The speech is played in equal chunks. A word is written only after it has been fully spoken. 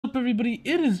up, everybody?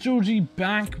 It is JoJe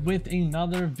back with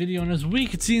another video, and as we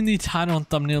can see in the title and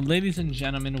thumbnail, ladies and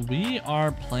gentlemen, we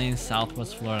are playing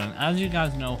Southwest Florida. And as you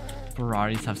guys know,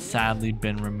 Ferraris have sadly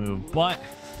been removed, but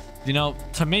you know,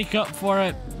 to make up for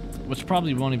it, which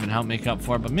probably won't even help make up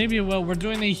for it, but maybe it will, we're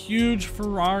doing a huge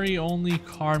Ferrari only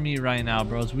car meet right now,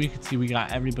 bros. We can see we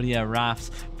got everybody at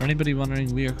rafts. For anybody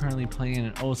wondering, we are currently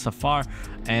playing in Safar,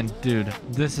 and dude,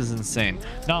 this is insane.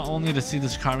 Not only to see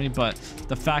this car meet, but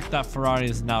the fact that Ferrari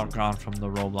is now gone from the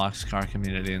Roblox car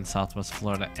community in Southwest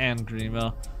Florida and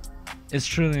Greenville is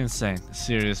truly insane.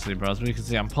 Seriously, bros. We can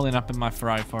see I'm pulling up in my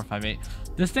Ferrari 458.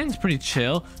 This thing's pretty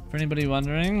chill, for anybody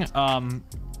wondering.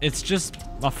 It's just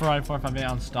a Ferrari 458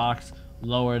 on stocks,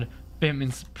 lowered.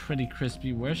 Fitment's pretty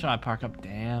crispy. Where should I park up?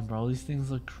 Damn, bro, these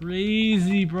things look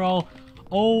crazy, bro.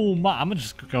 Oh my, I'm gonna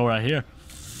just go right here.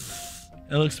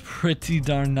 It looks pretty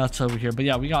darn nuts over here. But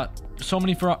yeah, we got so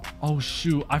many oh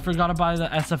shoot, I forgot to buy the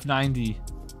SF90.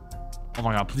 Oh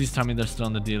my god, please tell me they're still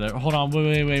in the dealer. Hold on,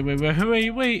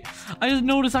 wait. I just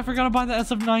noticed I forgot to buy the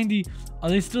SF90. Are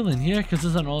they still in here? Because this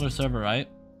is an older server, right?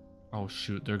 Oh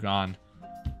shoot, they're gone.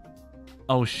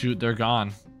 Oh shoot, they're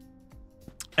gone.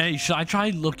 Hey, should I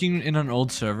try looking in an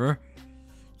old server?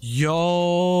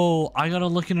 Yo, I gotta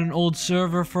look in an old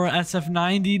server for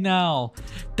SF90 now.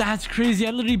 That's crazy.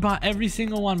 I literally bought every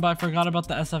single one, but I forgot about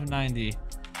the SF90.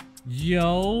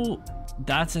 Yo,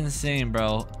 that's insane,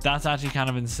 bro. That's actually kind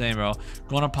of insane, bro.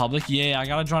 Going to public? Yeah, I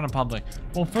gotta join a public.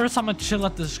 Well, first I'm gonna chill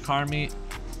at this car meet,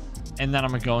 and then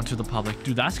I'm gonna go into the public.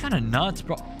 Dude, that's kind of nuts,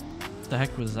 bro. What the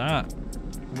heck was that?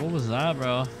 What was that,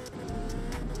 bro?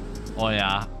 Oh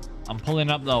yeah, I'm pulling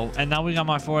up though, and now we got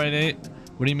my 488.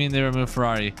 What do you mean they removed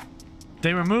Ferrari?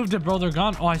 They removed it, bro. They're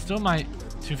gone. Oh, I still have my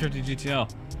 250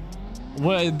 GTO.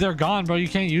 Well, they're gone, bro. You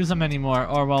can't use them anymore.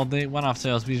 Or well, they went off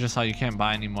sales. We just saw you can't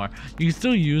buy anymore. You can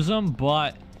still use them,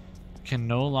 but can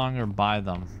no longer buy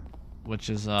them, which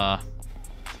is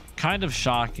kind of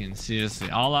shocking. Seriously,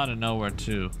 all out of nowhere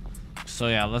too. So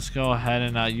yeah, let's go ahead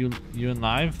and you in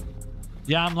live?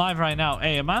 Yeah, I'm live right now.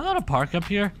 Hey, am I allowed to park up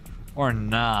here? Or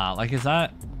nah? Like, is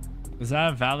that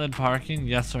valid parking?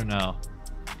 Yes or no?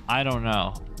 I don't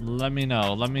know. Let me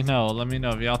know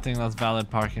if y'all think that's valid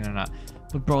parking or not.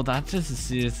 But bro, that's just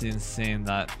seriously insane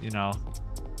that, you know,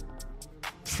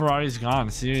 Ferrari's gone,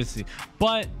 seriously.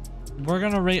 But we're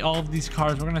gonna rate all of these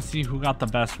cars. We're gonna see who got the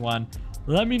best one.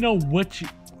 Let me know which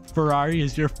Ferrari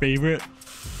is your favorite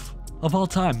of all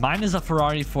time. Mine is a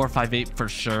Ferrari 458 for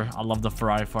sure. I love the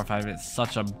Ferrari 458. It's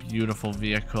such a beautiful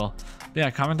vehicle. But yeah,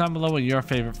 comment down below what your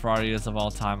favorite Ferrari is of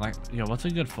all time. Like, yo, what's a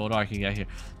good photo I could get here?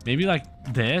 Maybe like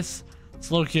this.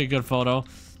 It's low-key a good photo,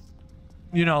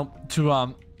 you know,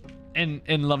 to in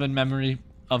love and memory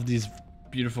of these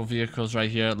beautiful vehicles right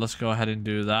here. Let's go ahead and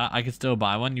do that. I could still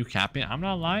buy one. You capping? I'm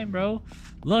not lying, bro.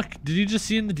 Look, did you just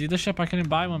see in the dealership I couldn't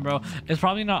buy one, bro? It's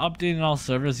probably not updating all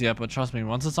servers yet, but trust me,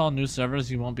 once it's all new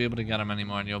servers, you won't be able to get them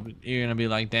anymore, and you're gonna be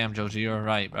like, damn, JoJe, you're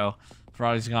right, bro.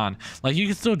 Ferrari's gone. Like, you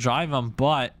can still drive them,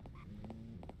 but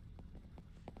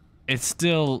it's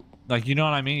still like, you know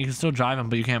what I mean? You can still drive them,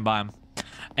 but you can't buy them.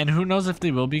 And who knows if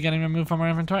they will be getting removed from our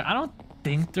inventory? I don't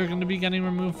think they're gonna be getting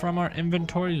removed from our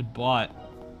inventories, but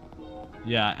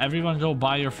yeah, everyone go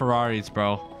buy your Ferraris,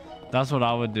 bro. That's what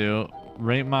I would do.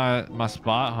 Rate my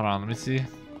spot. Hold on, let me see.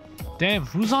 Damn,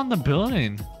 who's on the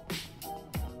building?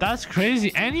 That's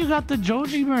crazy. And you got the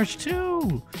JoJe merch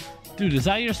too. Dude, is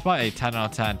that your spot? Hey, 10 out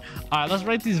of 10. All right, let's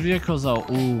rate these vehicles though.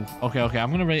 Ooh, okay.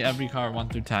 I'm gonna rate every car 1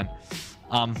 through 10.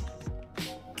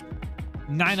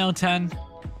 9 out of 10,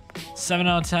 7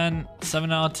 out of 10,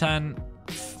 7 out of 10,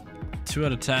 2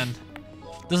 out of 10.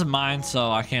 This is mine,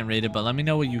 so I can't rate it, but let me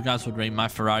know what you guys would rate my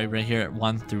Ferrari right here at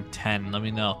 1 through 10. Let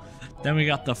me know. Then we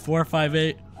got the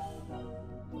 458.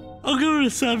 I'll give it a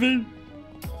 7.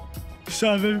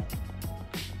 7.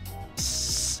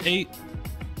 8.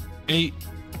 8.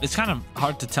 It's kind of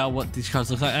hard to tell what these cars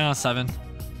look like. 7.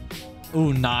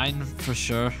 Ooh, 9 for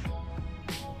sure.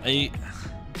 8.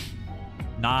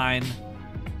 9.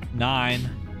 9.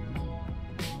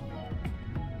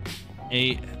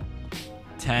 8.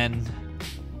 10.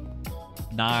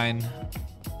 9.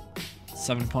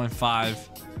 7.5.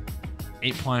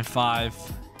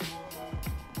 8.5.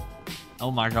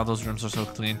 Oh my god, those rims are so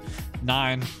clean.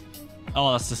 9.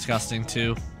 Oh, that's disgusting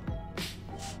too.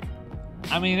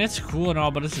 I mean, it's cool and all,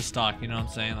 but it's just stock, you know what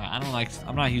I'm saying? Like,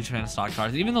 I'm not a huge fan of stock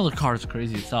cars, even though the car is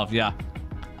crazy itself. Yeah,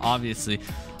 obviously.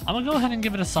 I'm gonna go ahead and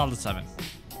give it a solid 7.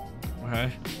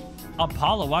 Okay.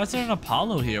 Apollo, why is there an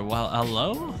Apollo here? Well,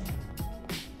 hello?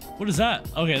 What is that?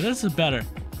 Okay, this is better.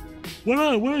 What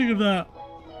do I give that?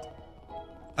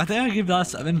 I think I give that a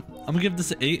 7. I'm gonna give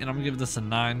this an 8, and I'm gonna give this a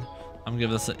 9. I'm gonna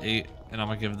give this an 8, and I'm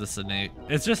gonna give this an 8.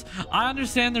 It's just, I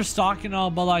understand they're stock and all,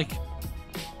 but like,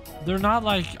 they're not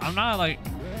like, I'm not like,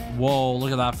 whoa,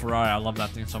 look at that Ferrari. I love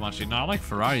that thing so much. You know, I like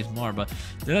Ferraris more, but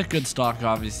they're like good stock,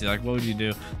 obviously. Like, what would you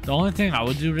do? The only thing I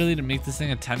would do really to make this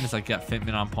thing a 10 is like get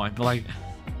fitment on point. But like,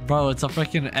 bro, it's a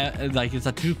freaking, like, it's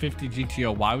a 250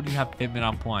 GTO. Why would you have fitment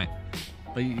on point?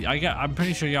 But I'm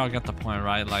pretty sure y'all get the point,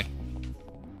 right? Like,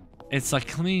 it's a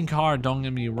clean car, don't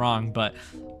get me wrong, but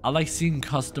I like seeing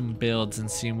custom builds and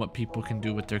seeing what people can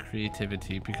do with their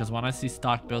creativity, because when I see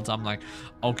stock builds, I'm like,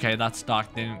 okay, that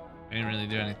stock didn't really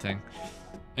do anything.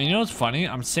 And you know what's funny?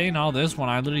 I'm saying all this when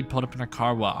I literally put up in a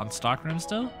car, what, on stock rim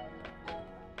still?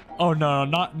 Oh no,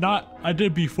 not I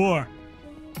did before.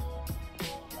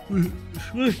 We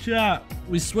switched that.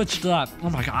 We switched that. Oh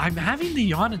my god, I'm having the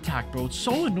yawn attack, bro. It's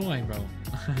so annoying, bro.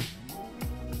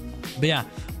 But yeah,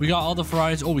 we got all the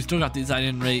Ferraris. Oh, we still got these I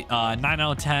didn't rate. 9 out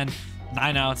of 10,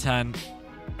 9 out of 10,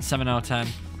 7 out of 10.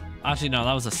 Actually, no,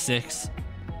 that was a 6.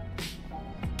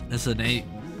 This is an 8.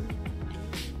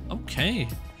 Okay.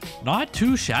 Not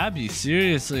too shabby,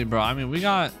 seriously, bro. I mean, we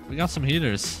got some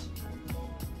heaters.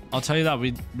 I'll tell you that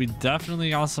we definitely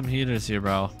got some heaters here,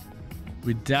 bro.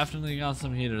 We definitely got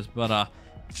some heaters, but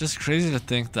it's just crazy to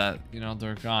think that, you know,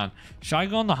 they're gone. Should I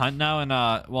go on the hunt now? And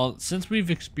well, since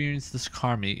we've experienced this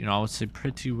car meet, you know, I would say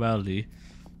pretty welly,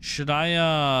 should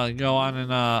I go on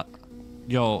and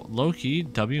yo, low-key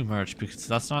W merch, because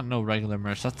that's not no regular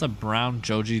merch. That's a brown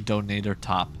JoJe donator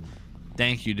top.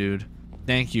 Thank you, dude.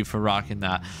 Thank you for rocking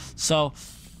that. So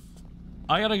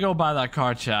I gotta go buy that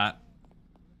car, chat.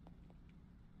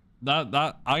 I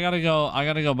gotta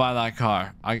go buy that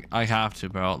car. I have to,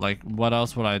 bro. Like, what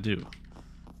else would I do?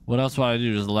 What else would I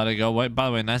do? Just let it go? Wait, by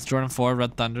the way, nice Jordan 4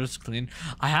 Red Thunder's clean.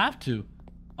 I have to.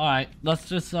 All right, let's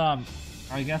just I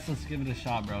guess let's give it a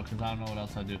shot, bro, because I don't know what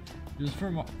else I do. This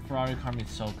Ferrari car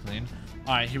meets so clean.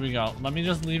 All right, here we go. Let me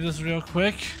just leave this real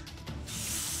quick.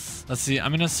 Let's see.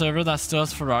 I'm in a server that still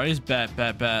has Ferraris. Bet.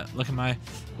 Look at my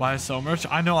YSO merch.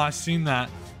 I know, I've seen that.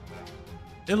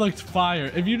 It looked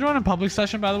fire. If you join a public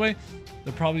session, by the way,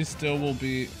 there probably still will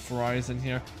be Ferraris in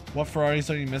here. What Ferraris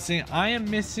are you missing? I'm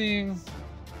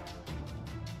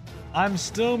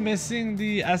still missing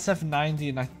the SF90,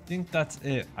 and I think that's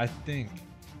it. I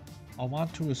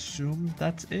want to assume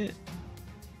that's it,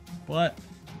 but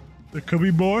there could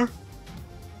be more.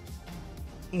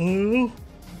 Oh,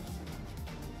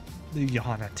 the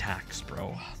yawn attacks,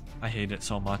 bro. I hate it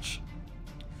so much.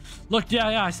 Look,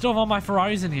 yeah, I still have all my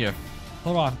Ferraris in here.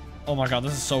 Hold on. Oh my god,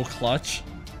 this is so clutch.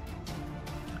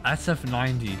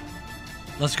 SF90.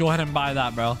 Let's go ahead and buy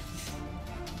that, bro.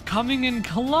 Coming in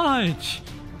clutch.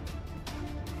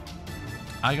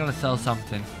 I gotta sell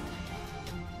something.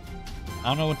 I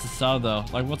don't know what to sell though.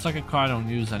 Like, what's like a car I don't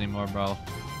use anymore, bro?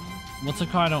 What's a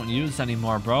car I don't use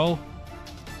anymore, bro?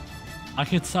 I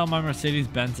could sell my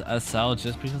Mercedes-Benz SL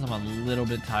just because I'm a little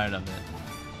bit tired of it.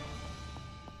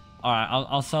 Alright,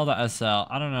 I'll sell the SL.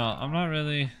 I don't know. I'm not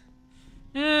really...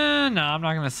 no, I'm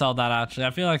not gonna sell that actually. I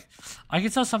feel like I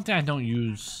could sell something I don't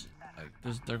use.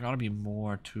 Like, there gotta be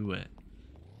more to it.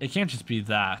 It can't just be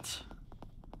that.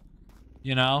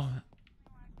 You know?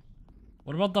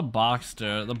 What about the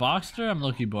Boxster? The Boxster I'm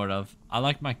low-key bored of. I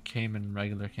like my Cayman,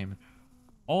 regular Cayman.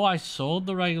 Oh, I sold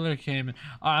the regular Cayman.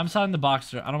 Alright, I'm selling the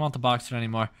Boxster. I don't want the Boxster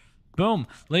anymore. Boom.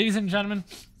 Ladies and gentlemen,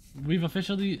 we've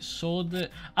officially sold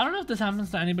it. I don't know if this happens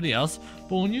to anybody else,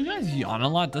 but when you guys yawn a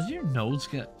lot, does your nose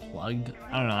get plugged?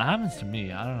 I don't know. That happens to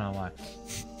me. I don't know why.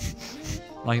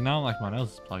 Like, now like my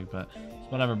nose is plugged, but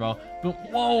it's whatever, bro. But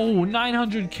whoa,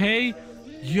 900K?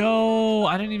 Yo,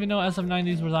 I didn't even know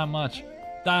SF90s were that much.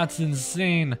 That's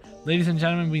insane. Ladies and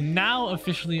gentlemen, we now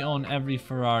officially own every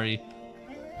Ferrari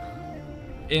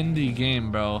in the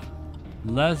game, bro.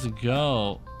 Let's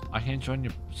go. I can't join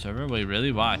your server? Wait,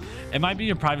 really? Why? It might be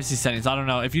your privacy settings. I don't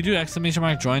know. If you do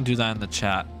 !join, do that in the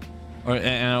chat. Or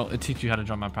and it'll teach you how to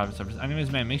join my private servers.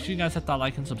 Anyways, man, make sure you guys hit that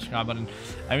like and subscribe button.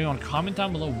 Everyone, comment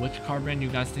down below which car brand you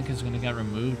guys think is going to get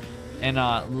removed. And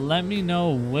let me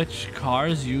know which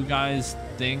cars you guys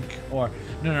think, or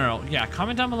no. Yeah,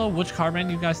 comment down below which car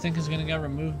brand you guys think is going to get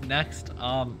removed next.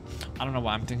 I don't know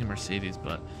why I'm thinking Mercedes,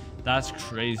 but that's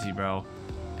crazy, bro.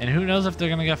 And who knows if they're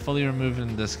going to get fully removed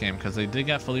in this game, because they did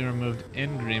get fully removed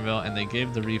in Greenville and they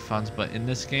gave the refunds, but in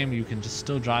this game you can just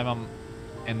still drive them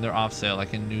and they're off sale,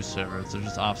 like in new servers. They're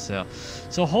just off sale.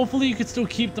 So hopefully you can still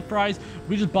keep the price.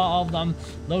 We just bought all of them.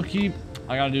 Low key,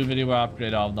 I gotta do a video where I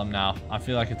upgrade all of them now. I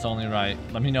feel like it's only right.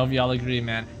 Let me know if y'all agree,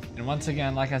 man. And once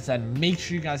again, like I said, make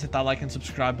sure you guys hit that like and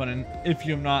subscribe button if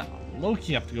you have not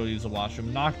Low-key have to go use the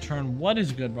washroom. Nocturne, what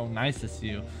is good, bro? Nice to see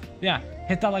you. Yeah,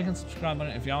 hit that like and subscribe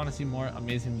button. If y'all want to see more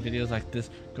amazing videos like this,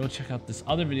 go check out this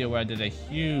other video where I did a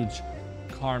huge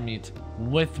car meet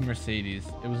with Mercedes.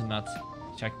 It was nuts.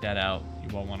 Check that out.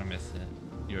 You won't want to miss it.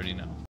 You already know.